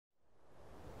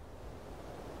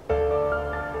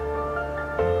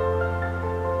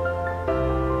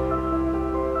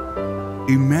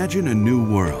Imagine a new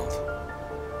world,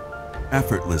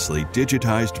 effortlessly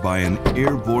digitized by an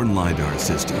airborne LiDAR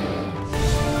system.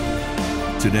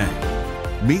 Today,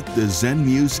 meet the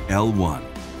Zenmuse L1,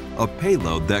 a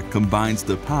payload that combines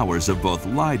the powers of both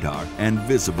LiDAR and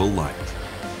visible light.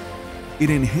 It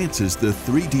enhances the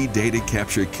 3D data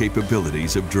capture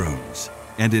capabilities of drones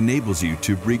and enables you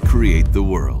to recreate the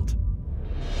world.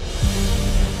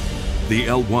 The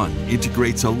L1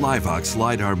 integrates a Livox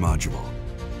Lidar module,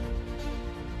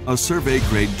 a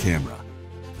survey-grade camera,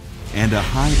 and a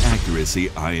high-accuracy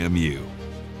IMU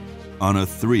on a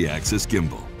 3-axis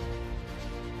gimbal.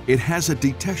 It has a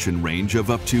detection range of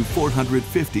up to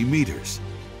 450 meters,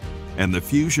 and the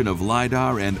fusion of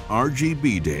LiDAR and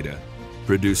RGB data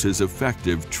produces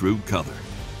effective true color,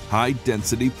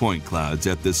 high-density point clouds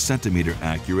at the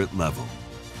centimeter-accurate level.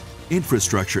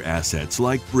 Infrastructure assets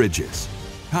like bridges,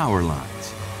 power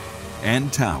lines,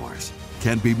 and towers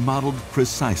can be modeled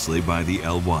precisely by the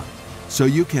L1, so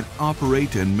you can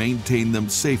operate and maintain them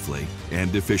safely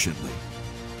and efficiently.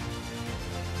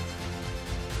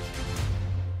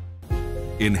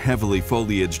 In heavily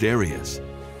foliaged areas,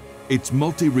 its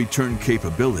multi-return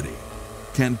capability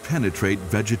can penetrate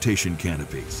vegetation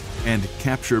canopies and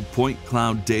capture point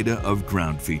cloud data of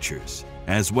ground features,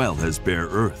 as well as bare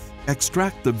earth.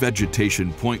 Extract the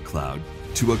vegetation point cloud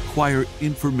to acquire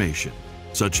information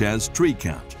such as tree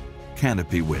count,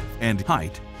 canopy width, and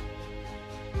height.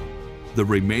 The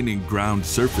remaining ground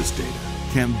surface data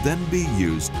can then be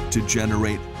used to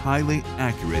generate highly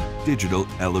accurate digital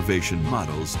elevation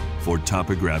models for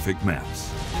topographic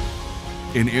maps.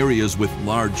 In areas with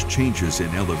large changes in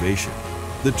elevation,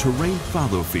 the Terrain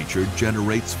Follow feature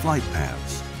generates flight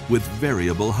paths with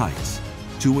variable heights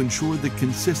to ensure the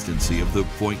consistency of the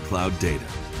point cloud data.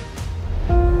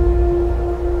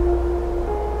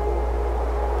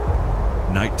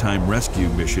 Nighttime rescue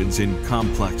missions in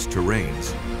complex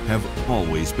terrains have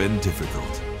always been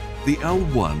difficult. The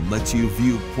L1 lets you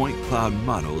view point cloud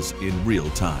models in real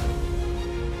time.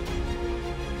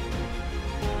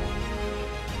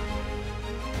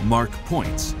 Mark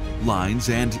points, lines,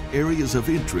 and areas of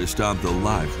interest on the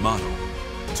live model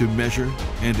to measure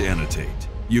and annotate.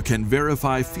 You can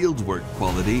verify fieldwork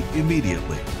quality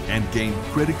immediately and gain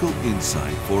critical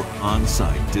insight for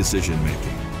on-site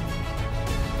decision-making.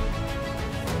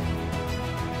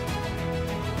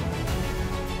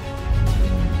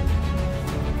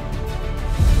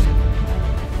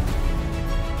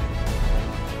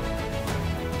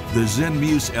 The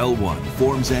Zenmuse L1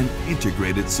 forms an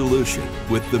integrated solution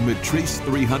with the Matrice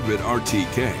 300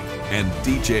 RTK and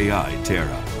DJI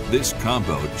Terra. This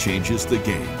combo changes the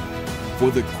game for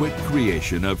the quick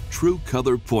creation of true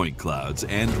color point clouds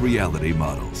and reality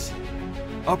models.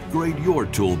 Upgrade your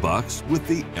toolbox with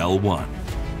the L1.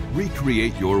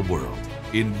 Recreate your world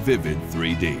in vivid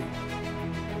 3D.